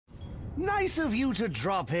Nice of you to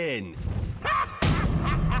drop in.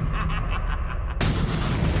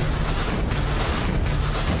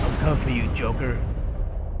 I'll come for you, Joker.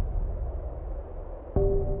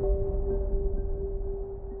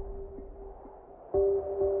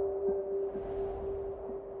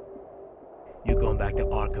 You're going back to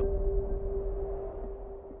Arkham.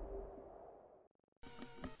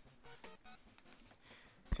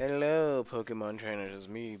 Hello, Pokemon trainers. It's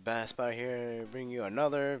me, Espada here, bringing you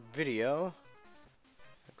another video.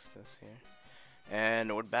 Fix this here.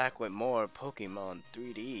 And we're back with more Pokemon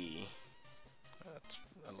 3D.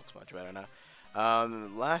 That looks much better now.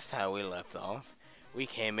 Last time we left off, we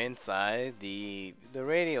came inside the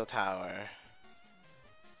radio tower.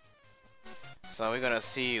 So we're gonna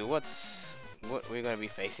see what we're gonna be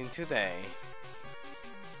facing today.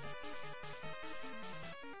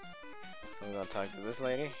 So I'm gonna talk to this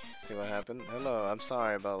lady, see what happened. Hello, I'm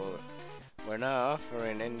sorry, but we're not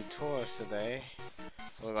offering any tours today.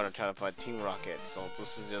 So we're gonna try to fight Team Rocket. So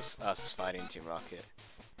this is just us fighting Team Rocket.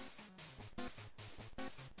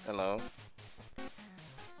 Hello.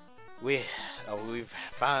 We've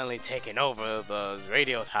finally taken over the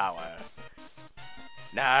radio tower.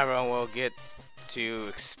 Now everyone will get to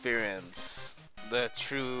experience the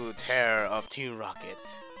true terror of Team Rocket.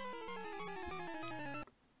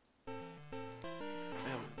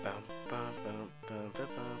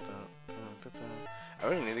 I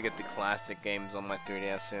really need to get the classic games on my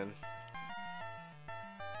 3DS soon.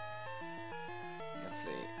 Let's see.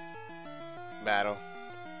 Battle.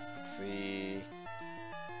 Let's see.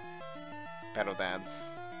 Battle Dance.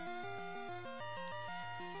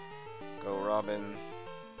 Go Robin.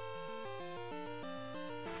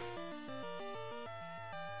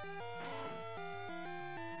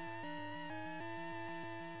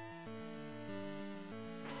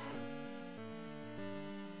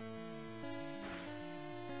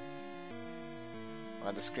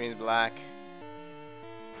 Why the screen's black.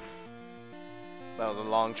 That was a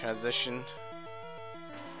long transition.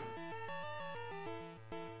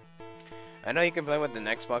 I know you can play with the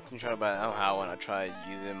Xbox controller, but I don't know how when I tried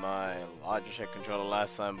using my Logitech controller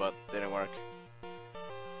last time, but didn't work.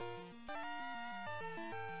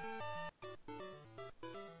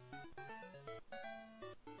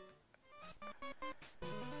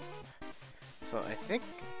 So I think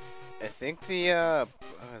the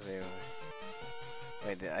what was it?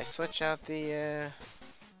 Wait, did I switch out the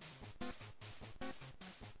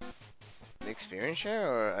experience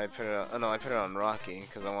share, or I put it on, oh no, I put it on Rocky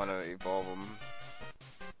because I want to evolve them.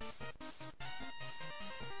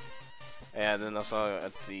 Yeah, then also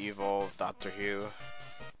at the evolve Dr. Hugh.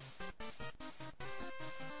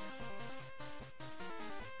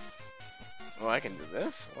 Oh, I can do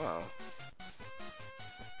this? Wow.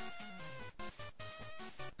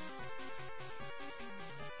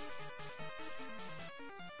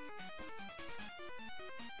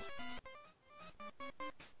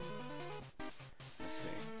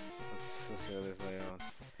 Let's see what this later on.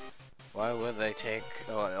 Why would they take?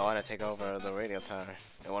 Oh, I want to take over the radio tower.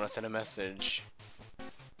 I want to send a message.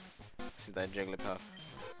 See that Jigglypuff.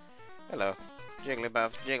 Hello,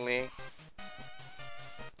 Jigglypuff, Jiggly.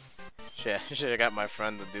 Shit, should have got my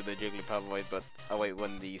friend to do the Jigglypuff voice, but I'll wait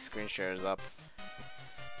when the screen share is up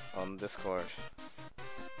on Discord.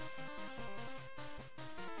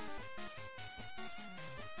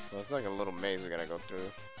 So it's like a little maze we gotta go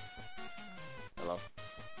through. Hello.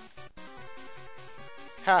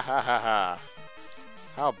 Ha ha ha ha.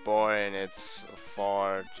 How boring, it's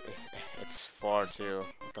far too.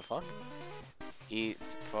 What the fuck?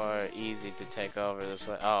 It's far easy to take over this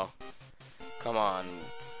way. Oh. Come on.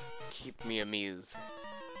 Keep me amused.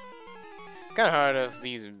 Kinda hard if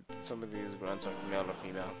some of these runs are male or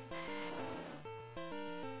female.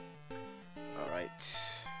 Alright.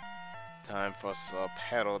 Time for some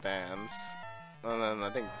pedal dance. And then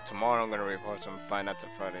I think tomorrow I'm gonna report some Five Nights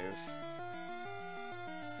at Freddy's.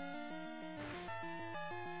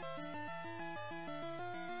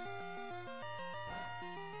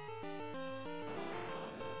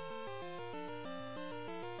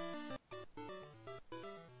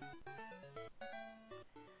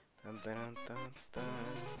 Dun, dun, dun, dun.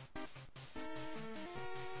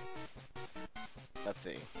 Let's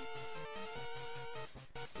see.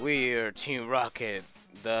 We're Team Rocket,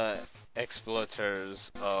 the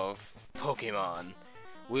exploiters of Pokemon.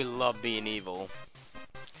 We love being evil.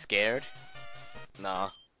 Scared?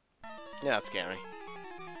 Nah. You're not scary.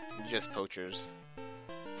 You're just poachers.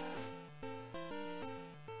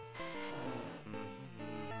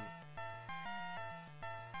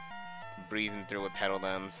 Breezing through with pedal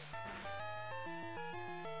dance.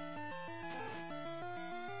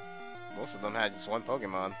 Most of them had just one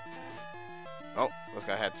Pokemon. Oh, this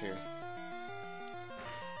guy had two.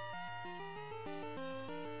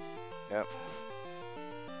 Yep.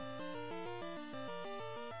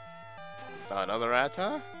 Another rat,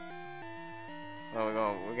 huh?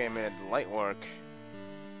 Oh, we're getting made light work.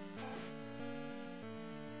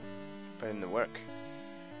 Put in the work.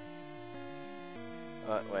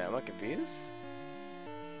 Wait, am I confused?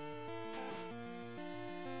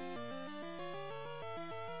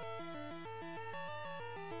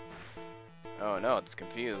 Oh no, it's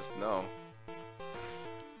confused. No.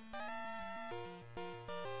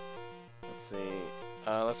 Let's see.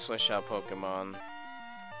 Let's switch out Pokemon.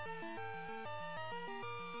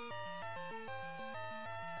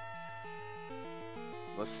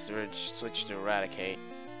 Let's switch to Eradicate.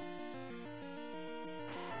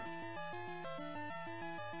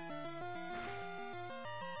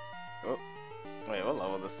 Oh, wait, what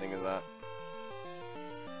level this thing is at?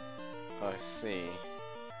 Oh, I see.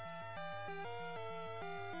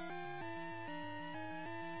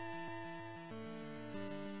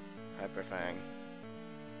 Hyper Fang.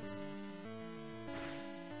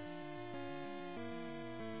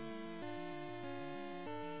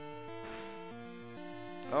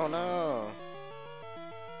 Oh no!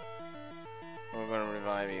 We're gonna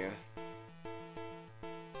revive you.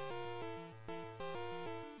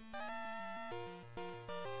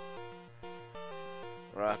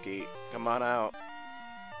 Rocky, come on out.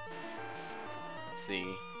 Let's see.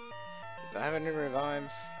 Do I have any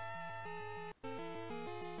revives?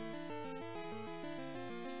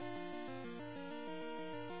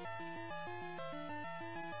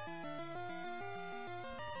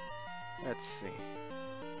 Let's see.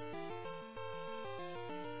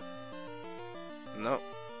 Nope,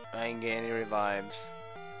 I ain't getting any revives.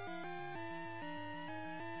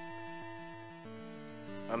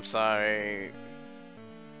 I'm sorry.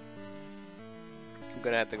 I'm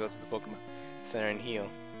gonna have to go to the Pokemon Center and heal.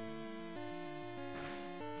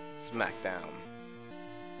 Smackdown.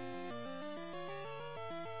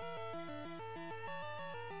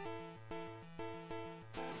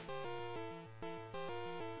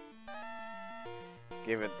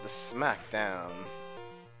 Give it the smackdown.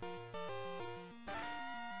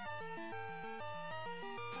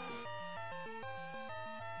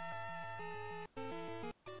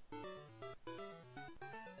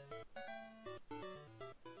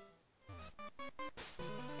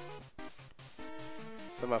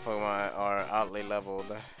 Some of my Pokemon are oddly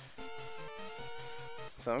leveled,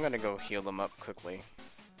 so I'm gonna go heal them up quickly.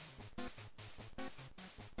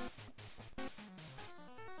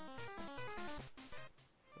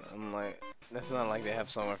 I'm like, it's not like they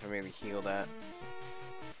have somewhere for me to heal that.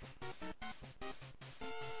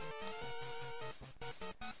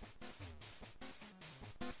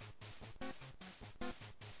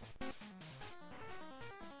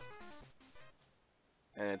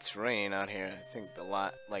 And it's raining out here. I think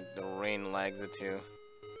the rain lags it too.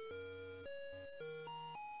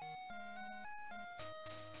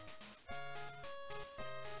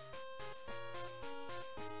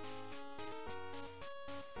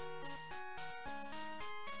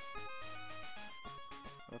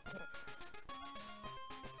 What the?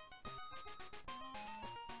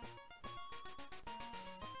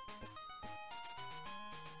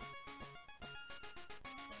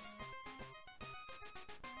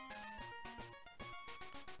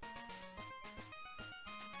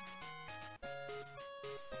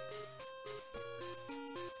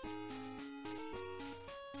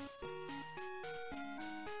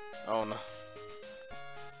 Oh no.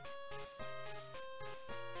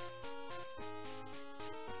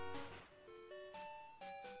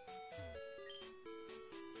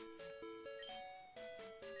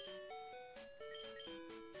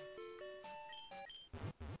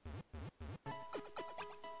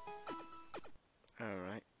 All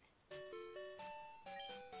right.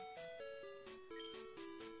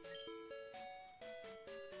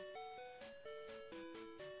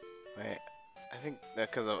 Wait. I think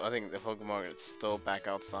that I think the Pokemon are still back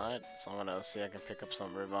outside, so I'm gonna see if I can pick up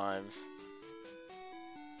some revives.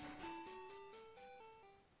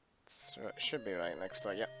 It should be right next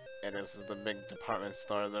door. Yep, it is the big department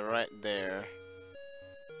store. They're right there.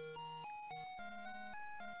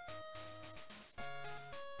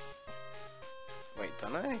 Wait,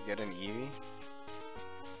 don't I get an Eevee?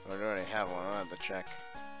 Or do I already have one? I'll have to check.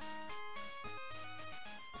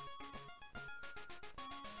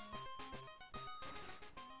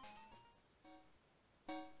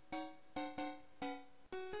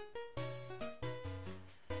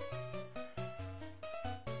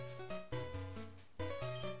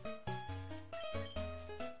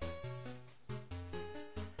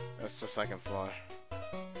 That's the second floor.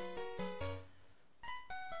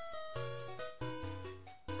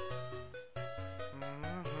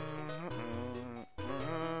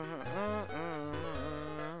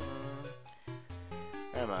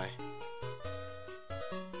 Where am I?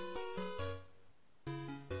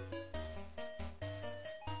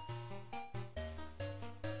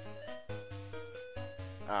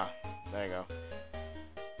 Ah, there you go.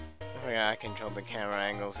 I forgot I controlled the camera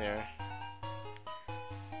angles here.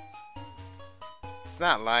 It's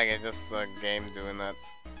not like it, just the game's doing that.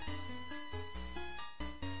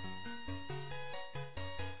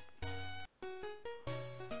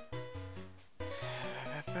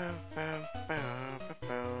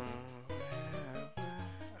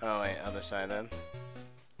 Oh wait, other side then.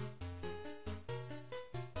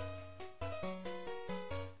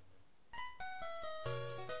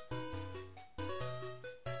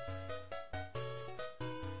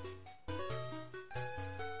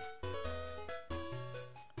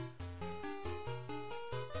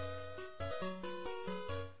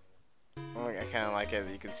 I kind of like it,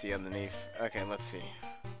 you can see underneath. Okay, let's see.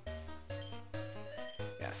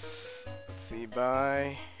 Yes. Let's see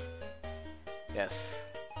by... Yes.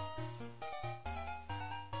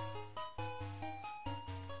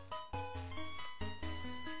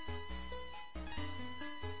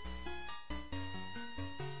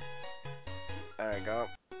 There we go.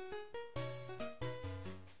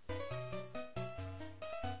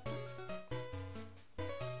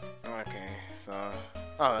 Okay, so...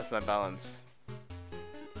 Oh, that's my balance.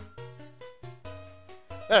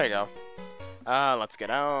 There we go. Let's get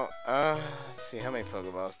out. Let's see, how many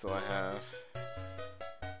Pokeballs do I have?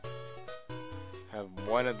 Have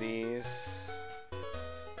one of these.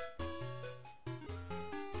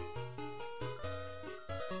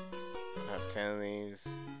 I have 10 of these.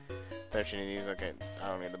 13 of these. Okay, I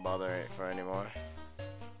don't need to bother it for anymore.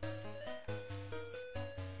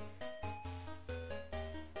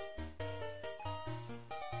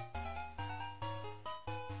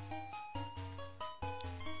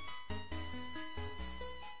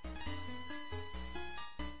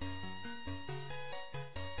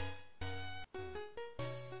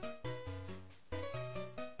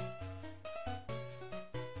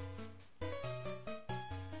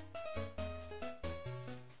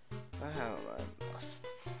 The hell am I lost?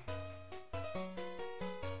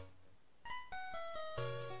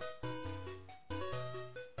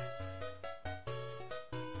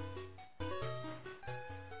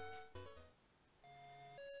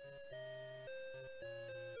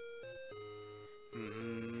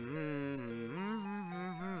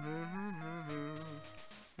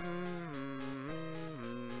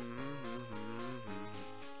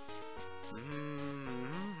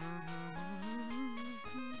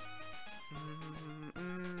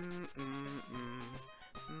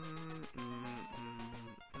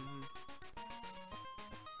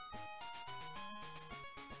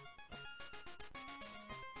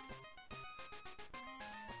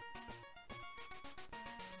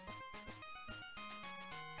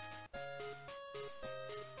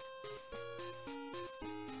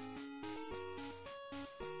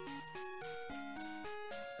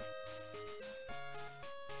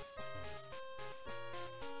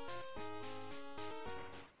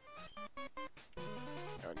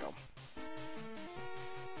 There we go.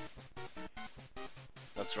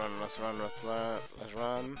 Let's run, let's run, let's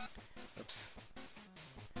run. Oops.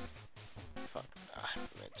 Fuck.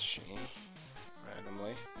 Let's see.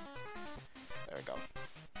 Randomly. There we go.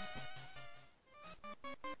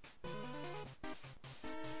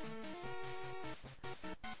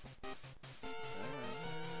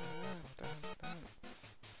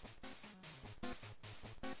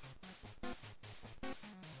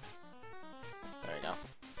 There we go.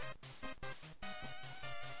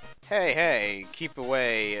 Hey, hey, keep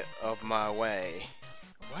away of my way.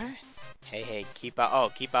 What? Hey, hey, keep out. Oh,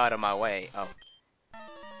 keep out of my way. Oh. I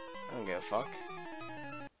don't give a fuck.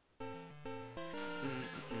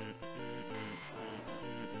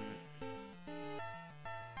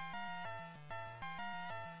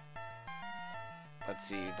 Let's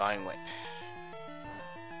see, Vine Whip.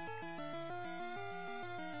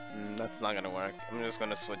 That's not gonna work. I'm just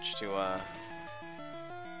gonna switch to,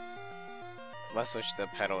 let's switch to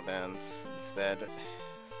Pedal Dance instead.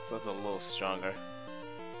 So it's a little stronger.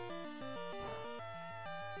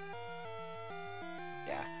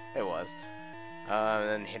 Yeah, it was. And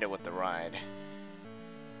then hit it with the ride.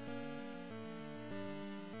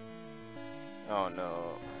 Oh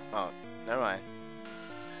no. Oh, never mind.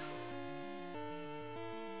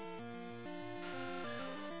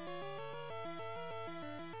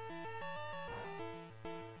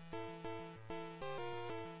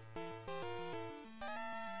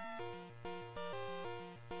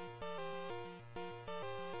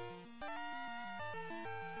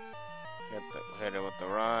 Hit it with the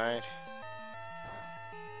ride.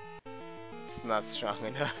 Let's not strong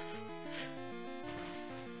enough.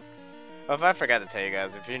 Oh, if I forgot to tell you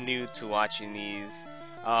guys, if you're new to watching these,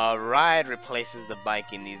 ride replaces the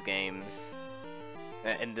bike in these games.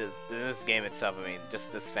 In this game itself, I mean,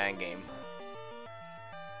 just this fan game.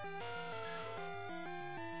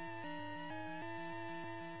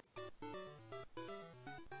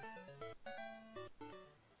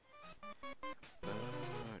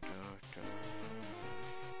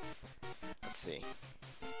 Let's see.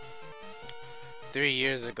 3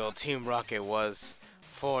 years ago, Team Rocket was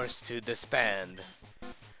forced to disband,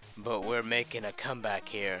 but we're making a comeback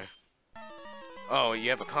here. Oh, you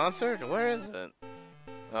have a concert? Where is it?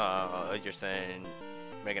 Oh, you're saying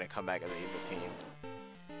making a comeback as an evil team.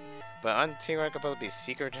 But aren't Team Rocket supposed to be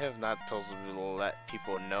secretive, not supposed to let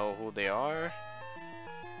people know who they are?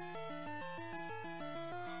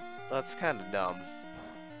 That's kind of dumb.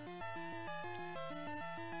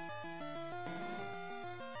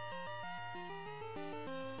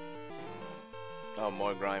 Oh,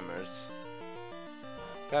 more Grimers.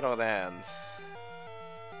 Pedal dance.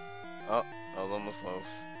 Oh, I was almost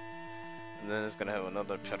close. And then it's gonna have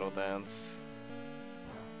another pedal dance.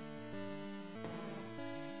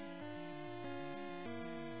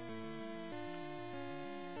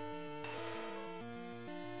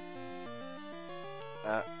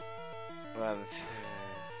 Well,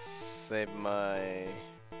 save my...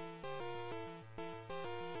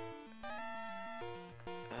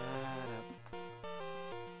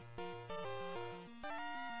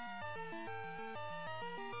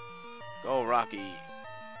 Go Rocky.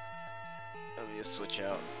 Let me just switch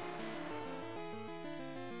out.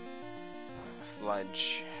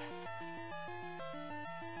 Sludge.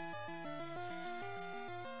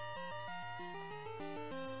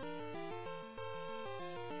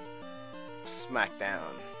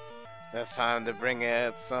 SmackDown. It's time to bring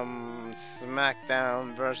it some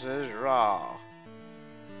SmackDown versus Raw.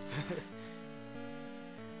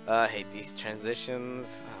 I hate these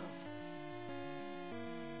transitions.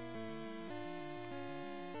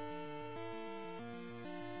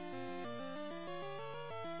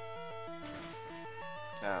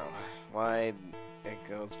 Oh, why it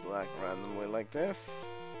goes black randomly like this?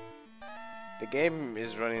 The game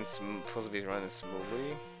is running supposed to be running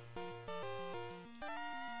smoothly.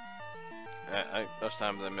 Those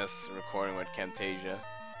times I miss recording with Camtasia.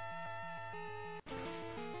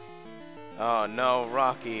 Oh no,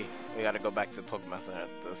 Rocky! We gotta go back to the Pokemon Center at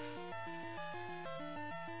this.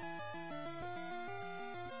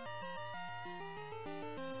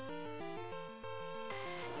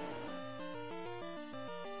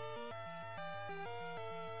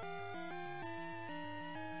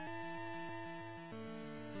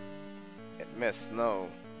 It missed, no.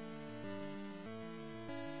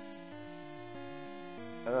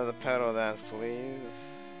 Another pedal dance,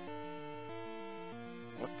 please.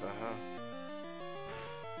 What the hell?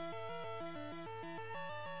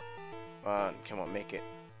 Come on, come on, make it.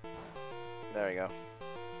 There we go.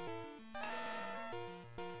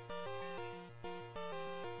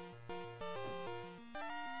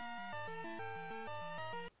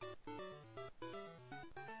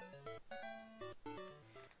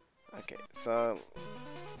 Okay, so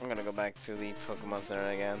I'm gonna go back to the Pokemon Center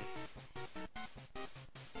again.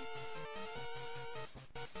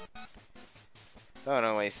 Don't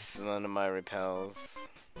wanna waste none of my repels.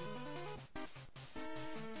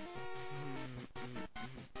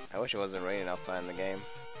 I wish it wasn't raining outside in the game.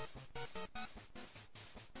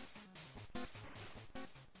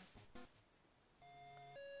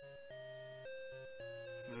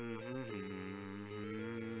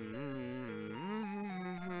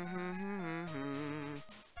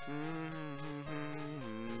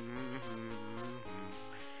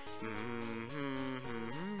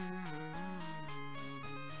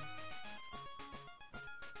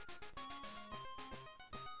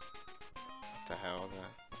 What the hell is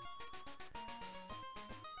that?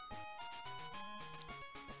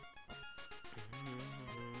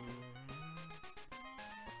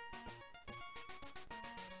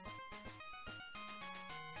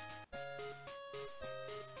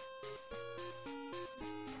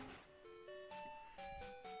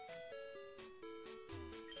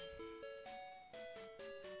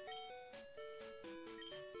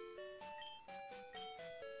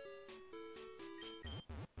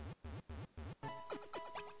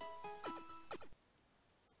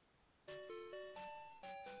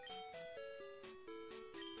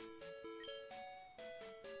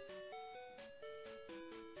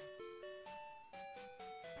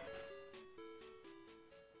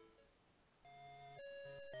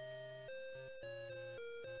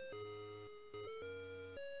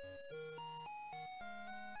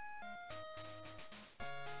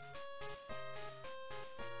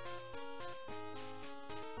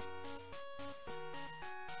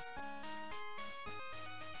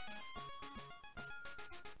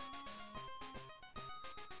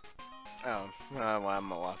 Why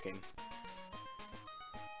am I walking?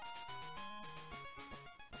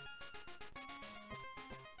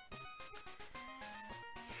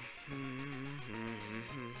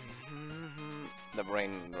 The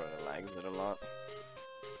brain really lags it a lot.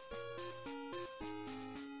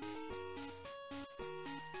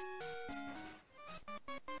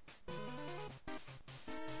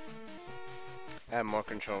 I have more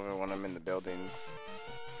control over when I'm in the buildings.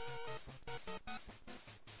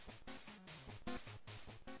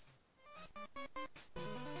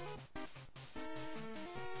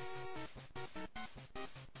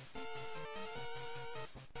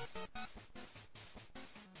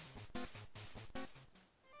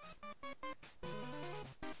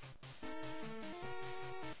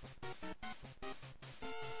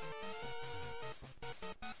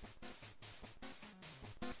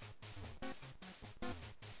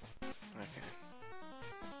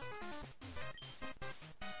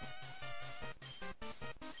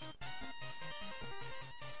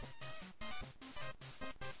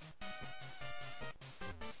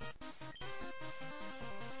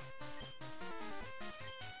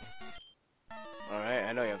 Alright,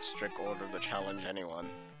 I know you have strict order to challenge anyone.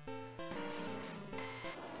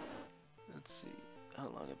 Let's see, how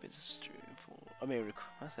long have been streaming for? I mean,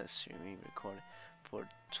 what's that streaming recording? For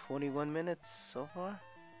 21 minutes so far?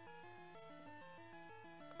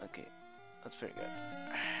 Okay, that's pretty good.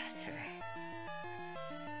 Okay.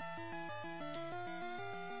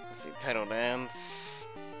 Let's see, pedal dance.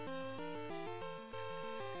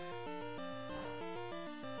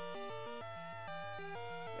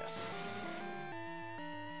 Yes.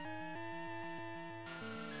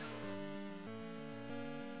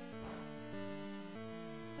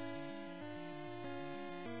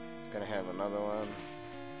 Gonna have another one.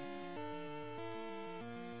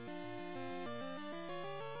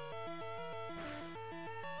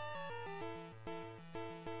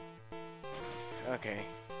 Okay.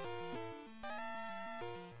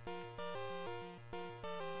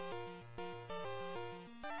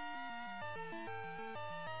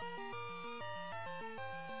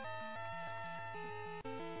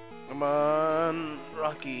 Come on,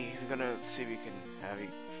 Rocky. We're gonna see if we can have you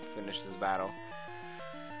finish this battle.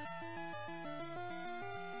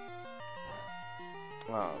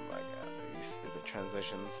 Oh my god, these stupid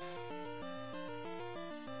transitions.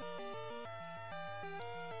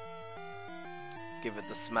 Give it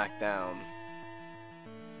the smackdown.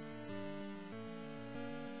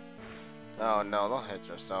 Oh no, don't hit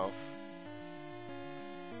yourself.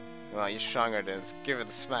 Well, you're stronger than this. Give it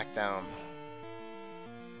the smackdown.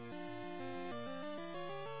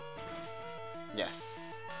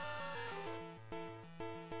 Yes.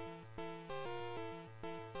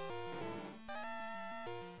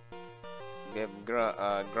 Give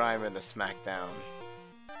Grimer the smackdown.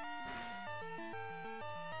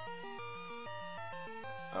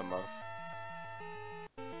 Almost.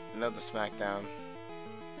 Another smackdown.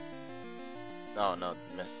 Oh no,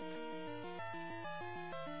 missed.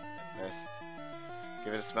 Missed.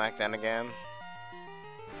 Give it a smackdown again.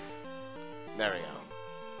 There we go.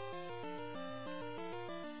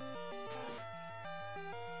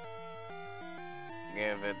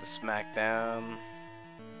 Give it the smackdown.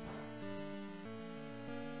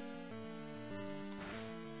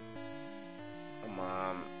 Come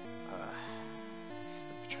on.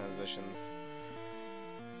 Stupid transitions.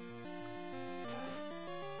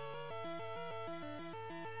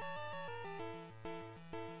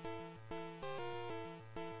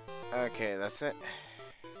 Okay, that's it.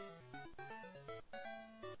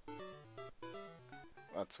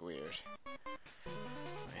 That's weird.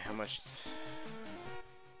 Wait, how much?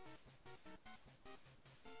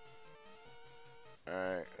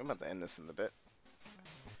 Alright, I'm about to end this in a bit.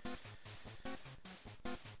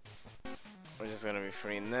 We're just gonna be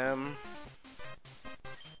freeing them.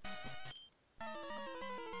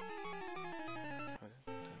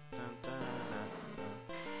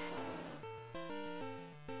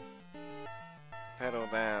 Pedal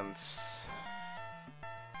dance.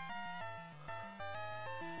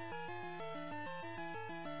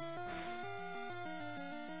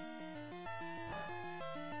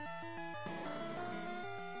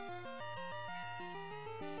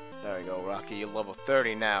 There we go, Rocky. You're level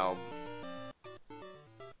 30 now.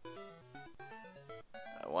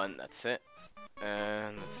 One, that's it.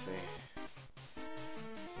 And let's see.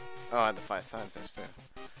 Oh, I had the 5 silencers too.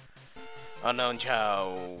 Unknown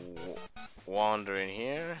Chow wandering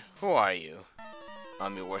here. Who are you?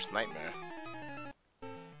 I'm your worst nightmare.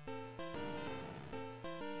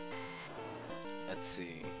 Let's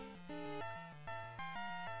see.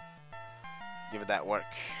 Give it that work.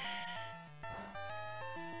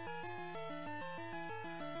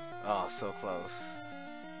 Oh, so close.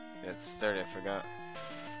 It's 30, I forgot.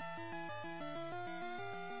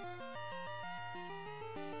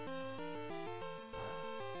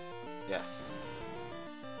 Yes.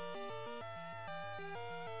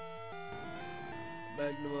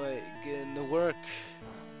 Magnemite, getting to work.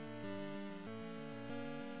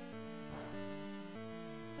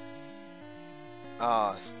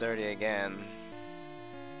 Oh, sturdy again.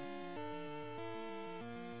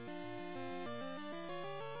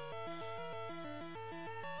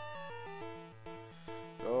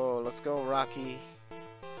 Go, let's go, Rocky.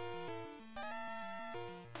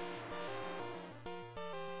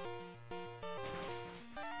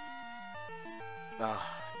 Oh,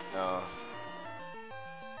 no.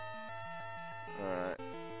 Alright.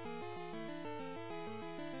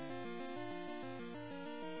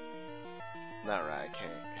 Not right, I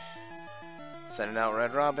can't. Sending out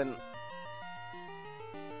Red Robin.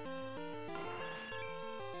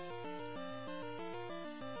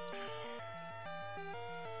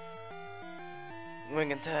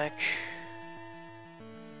 Wing attack.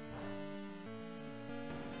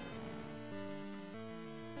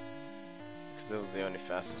 Because it was the only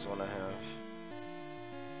fastest one I have.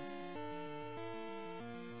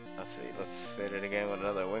 Let's see, let's hit it again with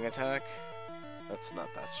another wing attack. That's not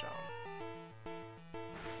that strong.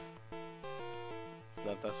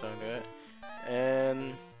 Not that strong to it.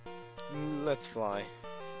 And let's fly.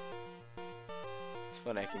 It's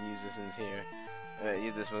fun, I can use this in here.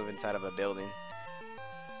 Use this move inside of a building.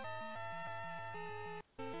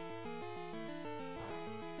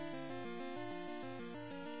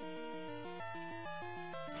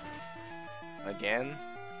 Again?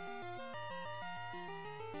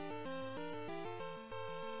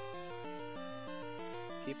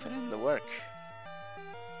 He put in the work.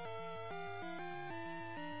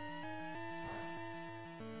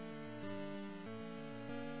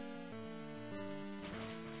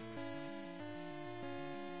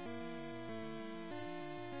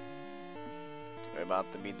 We're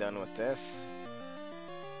about to be done with this.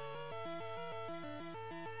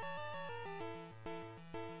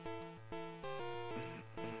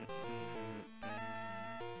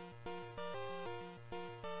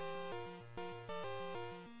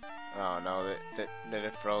 Oh no, that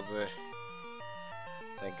it froze it.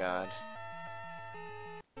 Thank God.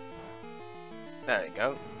 There you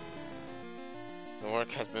go. The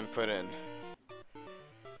work has been put in.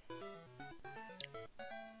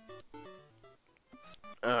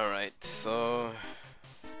 Alright, so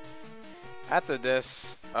after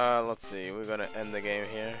this, let's see, we're gonna end the game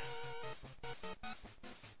here.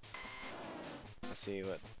 Let's see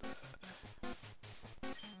what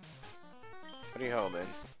are you holding?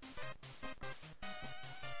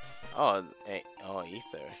 Oh, hey, oh,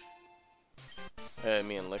 ether. I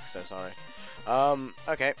mean elixir, sorry.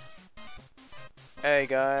 Okay. Hey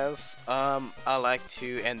guys, I like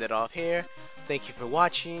to end it off here. Thank you for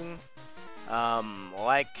watching.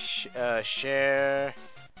 Like, share,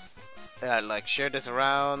 like share this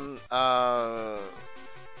around. But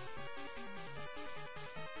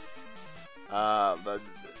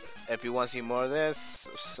if you want to see more of this,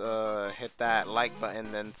 hit that like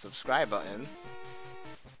button and subscribe button.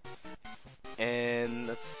 And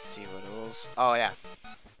let's see what else. Oh yeah,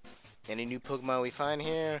 any new Pokemon we find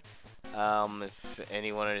here. If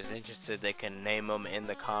anyone is interested, they can name them in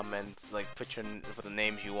the comments. Like put the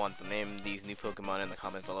names you want to name these new Pokemon in the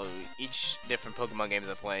comments below. Each different Pokemon games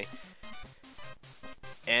I play.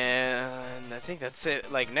 And I think that's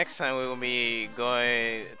it. Like next time we will be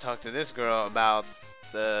going to talk to this girl about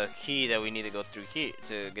the key that we need to go through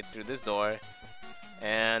to get through this door.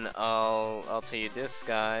 And I'll tell you this,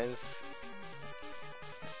 guys.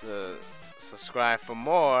 So, subscribe for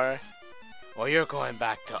more, or you're going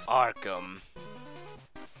back to Arkham.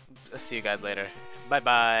 I'll see you guys later. Bye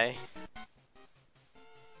bye.